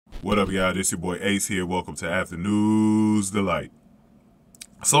What up, y'all? This your boy Ace here. Welcome to After News Delight.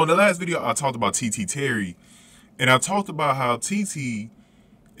 So in the last video, I talked about TT Terry, and I talked about how TT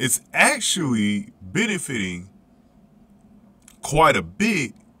is actually benefiting quite a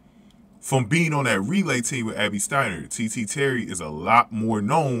bit from being on that relay team with Abby Steiner. TT Terry is a lot more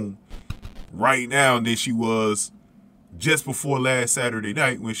known right now than she was just before last Saturday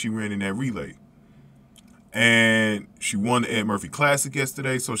night when she ran in that relay. And she won the Ed Murphy Classic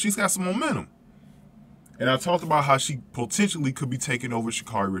yesterday, so she's got some momentum. And I talked about how she potentially could be taking over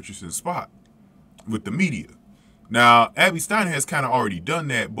Sha'Carri Richardson's spot with the media. Now, Abby Steiner has kind of already done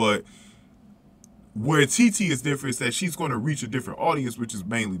that, but where TT is different is that she's going to reach a different audience, which is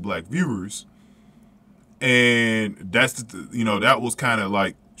mainly black viewers. And that's, that was kind of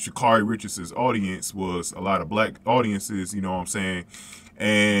like Sha'Carri Richardson's audience was a lot of black audiences, you know what I'm saying?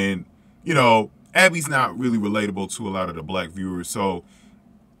 And, Abby's not really relatable to a lot of the black viewers. So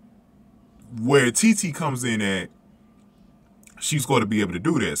where TT comes in at, she's going to be able to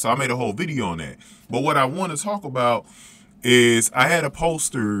do that. So I made a whole video on that. But what I want to talk about is I had a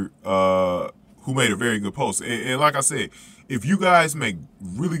poster who made a very good post. And like I said, if you guys make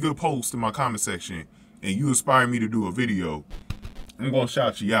really good posts in my comment section and you inspire me to do a video, I'm going to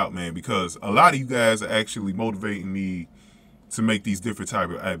shout you out, man, because a lot of you guys are actually motivating me to make these different type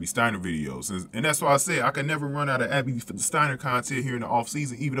of Abby Steiner videos. And that's why I said I can never run out of Abby Steiner content here in the off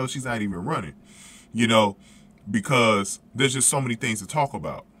season, even though she's not even running, because there's just so many things to talk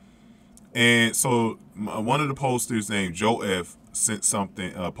about. And so one of the posters named Joe F sent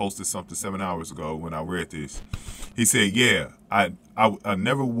something, posted something 7 hours ago when I read this. He said, yeah, I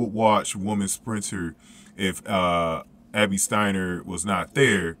never would watch Women's Sprinter if Abby Steiner was not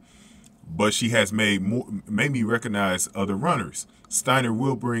there, but she has made me recognize other runners. Steiner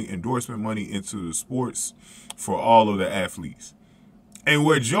will bring endorsement money into the sports for all of the athletes. And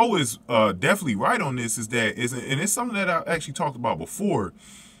where Joe is definitely right on this is that, and it's something that I actually talked about before,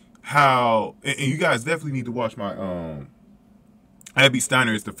 how, and you guys definitely need to watch my Abby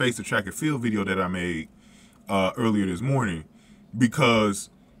Steiner is the Face of Track and Field video that I made earlier this morning, because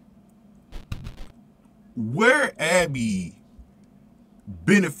where Abby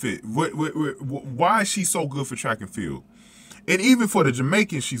benefit, why is she so good for track and field? And even for the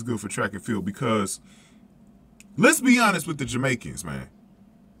Jamaicans, she's good for track and field, because let's be honest with the Jamaicans, man.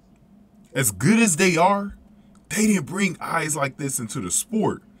 As good as they are, they didn't bring eyes like this into the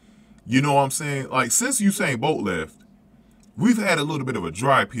sport. You know what I'm saying? Like, since Usain Bolt left, we've had a little bit of a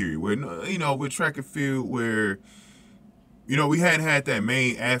dry period where, with track and field, where, we hadn't had that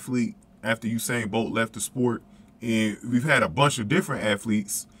main athlete after Usain Bolt left the sport. And we've had a bunch of different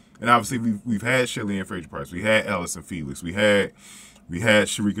athletes, and obviously we've had Shelly Ann Fraser-Price, we had Allison Felix, we had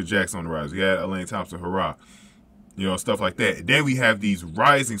Sharika Jackson on the rise, we had Elaine Thompson-Herah, stuff like that. And then we have these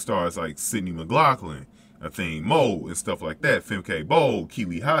rising stars like Sydney McLaughlin, Athene Moe, and stuff like that, Femke Bowl,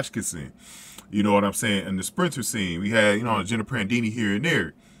 Keely Hodgkinson, you know what I'm saying? And the sprinter scene, we had, Jenna Prandini here and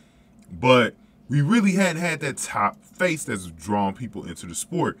there. But we really hadn't had that top face that's drawn people into the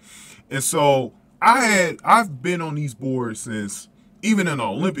sport. And so I've been on these boards since even in the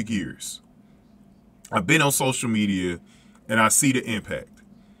Olympic years. I've been on social media and I see the impact.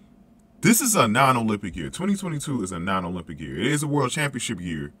 This is a non-Olympic year. 2022 is a non-Olympic year. It is a world championship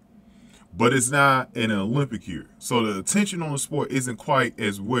year, but it's not an Olympic year. So the attention on the sport isn't quite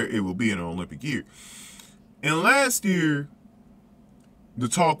as where it will be in an Olympic year. And last year, the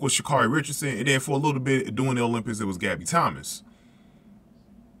talk was Sha'Carri Richardson, and then for a little bit during the Olympics, it was Gabby Thomas.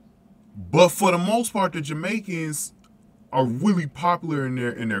 But for the most part, the Jamaicans are really popular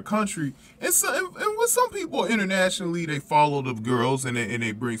in their country, and with some people internationally, they follow the girls and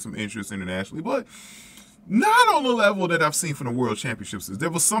they bring some interest internationally, but not on the level that I've seen from the World Championships. There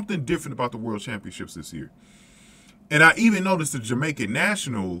was something different about the World Championships this year, and I even noticed the Jamaican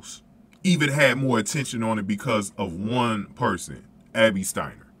nationals even had more attention on it because of one person, Abby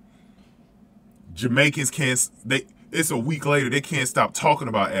Steiner. Jamaicans it's a week later, they can't stop talking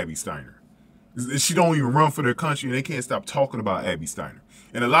about Abby Steiner. She don't even run for their country, and they can't stop talking about Abby Steiner.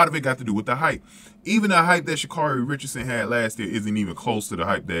 And a lot of it got to do with the hype. Even the hype that Sha'Carri Richardson had last year isn't even close to the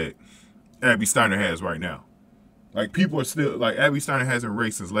hype that Abby Steiner has right now. Like, people are still, like, Abby Steiner hasn't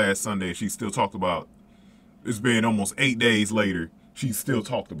raced since last Sunday, and she's still talked about. It's been almost 8 days later, she's still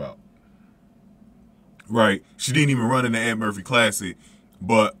talked about. Right? She didn't even run in the Ed Murphy Classic,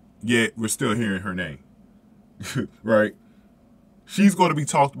 but yet we're still hearing her name. Right? She's going to be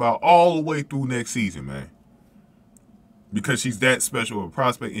talked about all the way through next season, man. Because she's that special of a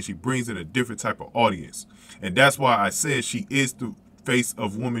prospect, and she brings in a different type of audience. And that's why I said she is face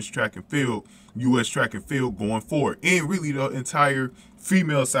of women's track and field, U.S. track and field going forward, and really the entire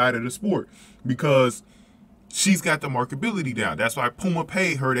female side of the sport, because she's got the marketability down. That's why Puma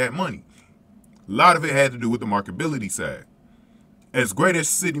paid her that money. A lot of it had to do with the marketability side. As great as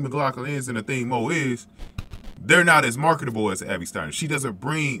Sydney McLaughlin is and the thing Mo is, they're not as marketable as Abby Steiner.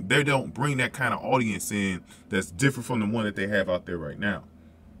 They don't bring that kind of audience in that's different from the one that they have out there right now.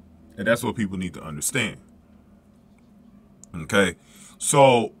 And that's what people need to understand. Okay,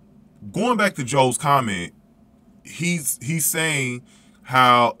 so going back to Joe's comment, he's saying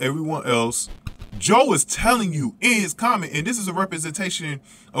how everyone else, Joe is telling you in his comment, and this is a representation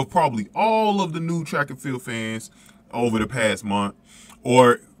of probably all of the new track and field fans over the past month,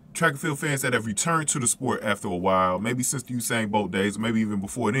 or track and field fans that have returned to the sport after a while, maybe since the Usain Bolt days, or maybe even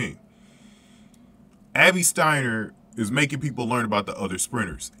before then. Abby Steiner is making people learn about the other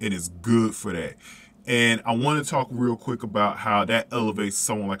sprinters. It is good for that. And I want to talk real quick about how that elevates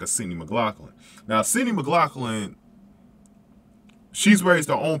someone like a Sydney McLaughlin. Now, Sydney McLaughlin, she's raised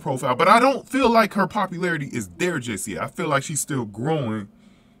her own profile, but I don't feel like her popularity is there just yet. I feel like she's still growing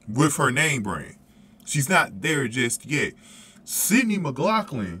with her name brand. She's not there just yet. Sydney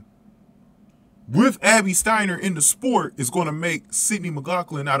McLaughlin, with Abby Steiner in the sport, is going to make Sydney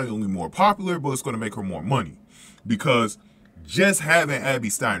McLaughlin not only more popular, but it's going to make her more money. Because just having Abby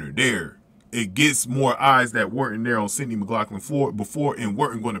Steiner there, it gets more eyes that weren't there on Sydney McLaughlin before and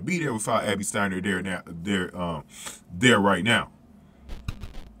weren't going to be there without Abby Steiner there right now.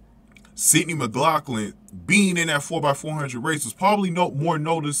 Sydney McLaughlin being in that 4x400 race was probably more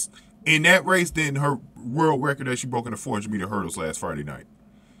noticed in that race than her world record that she broke in the 400-meter hurdles last Friday night.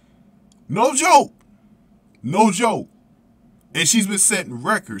 No joke. No joke. And she's been setting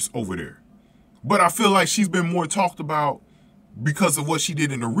records over there. But I feel like she's been more talked about because of what she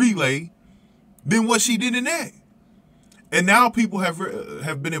did in the relay than what she did in that. And now people have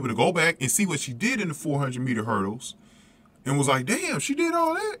been able to go back and see what she did in the 400-meter hurdles and was like, damn, she did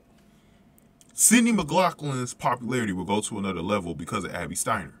all that. Sydney McLaughlin's popularity will go to another level because of Abby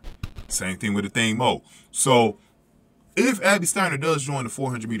Steiner. Same thing with the thing Mo. So if Abby Steiner does join the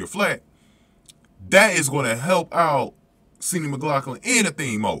 400-meter flat, that is going to help out Sydney McLaughlin and the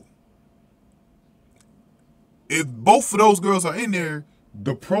thing Mo. If both of those girls are in there,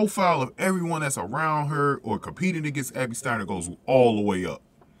 the profile of everyone that's around her or competing against Abby Steiner goes all the way up.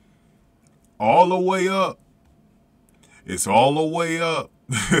 All the way up. It's all the way up.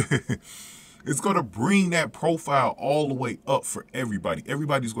 It's going to bring that profile all the way up for everybody.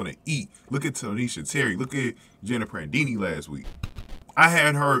 Everybody's going to eat. Look at Tanisha Terry. Look at Jenna Prandini last week. I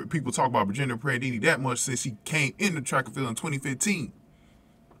hadn't heard people talk about Jenna Prandini that much since she came into track and field in 2015.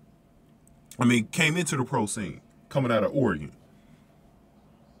 I mean, came into the pro scene, coming out of Oregon.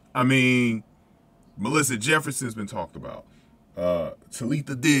 I mean, Melissa Jefferson's been talked about.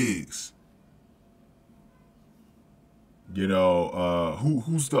 Talitha Diggs. You know,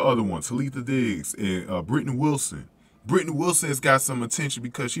 who's the other one? Talitha Diggs and Britton Wilson. Britton Wilson has got some attention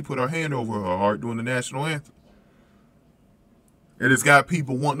because she put her hand over her heart during the national anthem. And it's got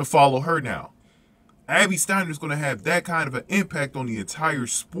people wanting to follow her now. Abby Steiner is going to have that kind of an impact on the entire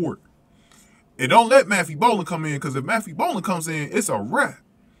sport. And don't let Matthew Boland come in, because if Matthew Boland comes in, it's a wrap.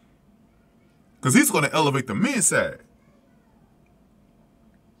 Because he's going to elevate the men's side.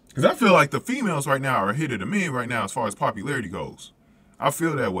 Because I feel like the females right now are ahead of the men right now as far as popularity goes. I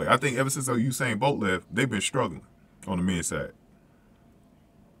feel that way. I think ever since Usain Bolt left, they've been struggling on the men's side.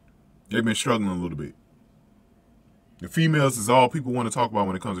 They've been struggling a little bit. The females is all people want to talk about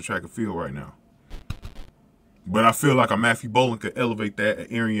when it comes to track and field right now. But I feel like a Matthew Boland could elevate that. An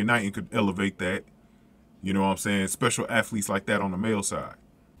Arian Knighton could elevate that. You know what I'm saying? Special athletes like that on the male side.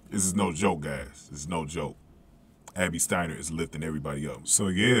 This is no joke, guys. This is no joke. Abby Steiner is lifting everybody up. So,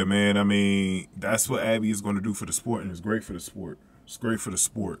 yeah, man, I mean, that's what Abby is going to do for the sport, and it's great for the sport. It's great for the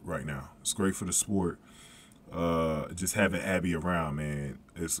sport right now. It's great for the sport. Just having Abby around, man,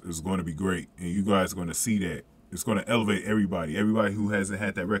 it's going to be great. And you guys are going to see that. It's going to elevate everybody. Everybody who hasn't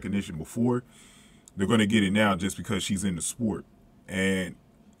had that recognition before, they're going to get it now just because she's in the sport. And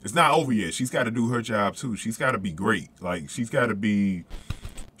it's not over yet. She's got to do her job, too. She's got to be great. Like, she's got to be...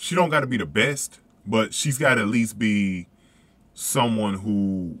 She don't got to be the best, but she's got to at least be someone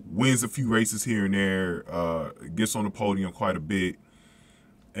who wins a few races here and there, gets on the podium quite a bit,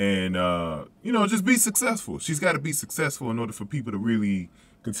 and, you know, just be successful. She's got to be successful in order for people to really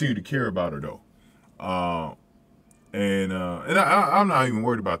continue to care about her, though. And I'm not even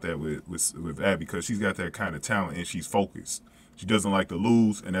worried about that with Abby, because she's got that kind of talent and she's focused. She doesn't like to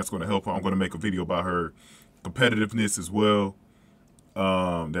lose, and that's going to help her. I'm going to make a video about her competitiveness as well.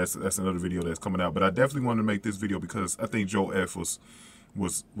 That's another video that's coming out. But I definitely wanted to make this video because I think Joe F was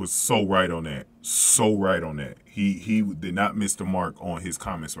so right on that. So right on that. He did not miss the mark on his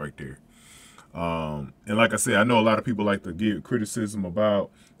comments right there. And like I said, I know a lot of people like to give criticism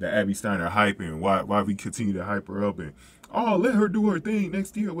about the Abby Steiner hype and why we continue to hype her up and, oh, let her do her thing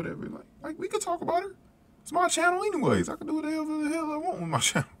next year or whatever. Like we could talk about her. It's my channel anyways. I can do whatever the hell I want with my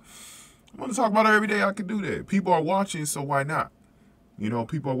channel. I want to talk about her every day. I can do that. People are watching, so why not? You know,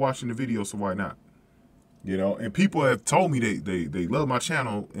 people are watching the video, so why not? You know, and people have told me they love my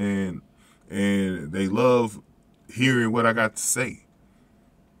channel and they love hearing what I got to say.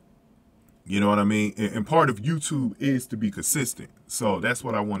 You know what I mean? And part of YouTube is to be consistent. So that's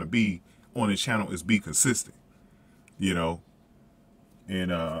what I want to be on the channel, is be consistent. You know?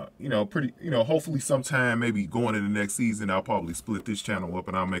 And, you know, hopefully sometime, maybe going into the next season, I'll probably split this channel up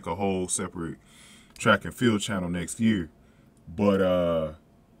and I'll make a whole separate track and field channel next year. But,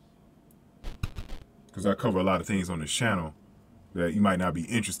 because I cover a lot of things on this channel that you might not be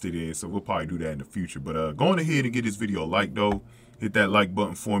interested in. So we'll probably do that in the future. But going ahead and get this video a like, though. Hit that like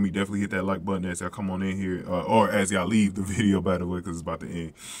button for me. Definitely hit that like button as y'all come on in here. Or as y'all leave the video, by the way, because it's about to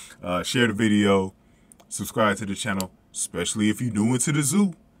end. Share the video. Subscribe to the channel, especially if you're new into the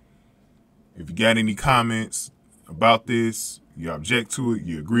zoo. If you got any comments about this, you object to it,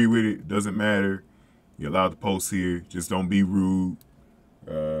 you agree with it, doesn't matter. You're allowed to post here. Just don't be rude.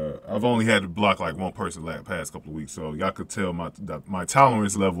 I've only had to block like one person the past couple of weeks, so y'all could tell my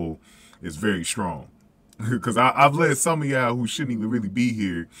tolerance level is very strong. Because I've let some of y'all who shouldn't even really be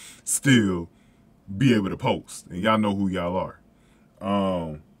here still be able to post, and y'all know who y'all are.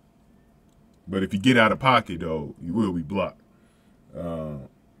 But if you get out of pocket, though, you will be blocked.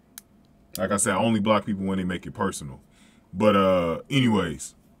 Like I said, I only block people when they make it personal. But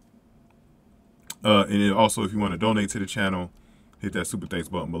anyways, and then also if you want to donate to the channel, hit that super thanks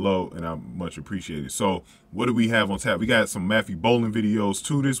button below, and I much appreciate it. So what do we have on tap? We got some Matthew Bowling videos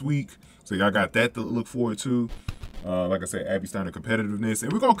too this week, so y'all got that to look forward to. Like I said, Abby Steiner competitiveness,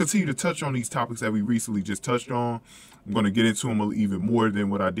 and we're gonna continue to touch on these topics that we recently just touched on. I'm gonna get into them even more than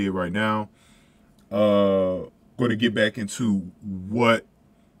what I did right now. Going to get back into what,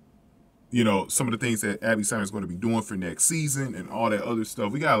 you know, some of the things that Abby Steiner is going to be doing for next season and all that other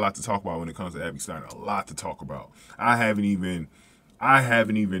stuff. We got a lot to talk about when it comes to Abby Steiner. A lot to talk about. I haven't even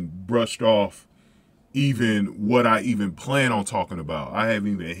brushed off even what I even plan on talking about. I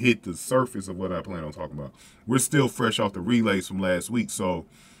haven't even hit the surface of what I plan on talking about. We're still fresh off the relays from last week, so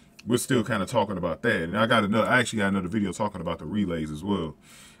we're still kind of talking about that. And I actually got another video talking about the relays as well.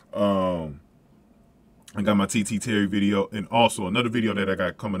 I got my TT Terry video, and also another video that I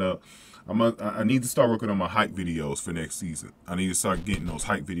got coming up. I need to start working on my hype videos for next season. I need to start getting those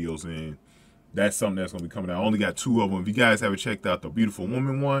hype videos in. That's something that's going to be coming out. I only got 2 of them. If you guys haven't checked out the Beautiful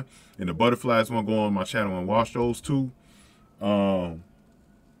Woman one and the Butterflies one, go on my channel and watch those 2.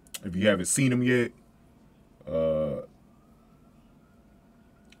 If you haven't seen them yet,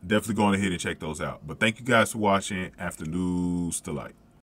 definitely go on ahead and check those out. But thank you guys for watching. After News Delight.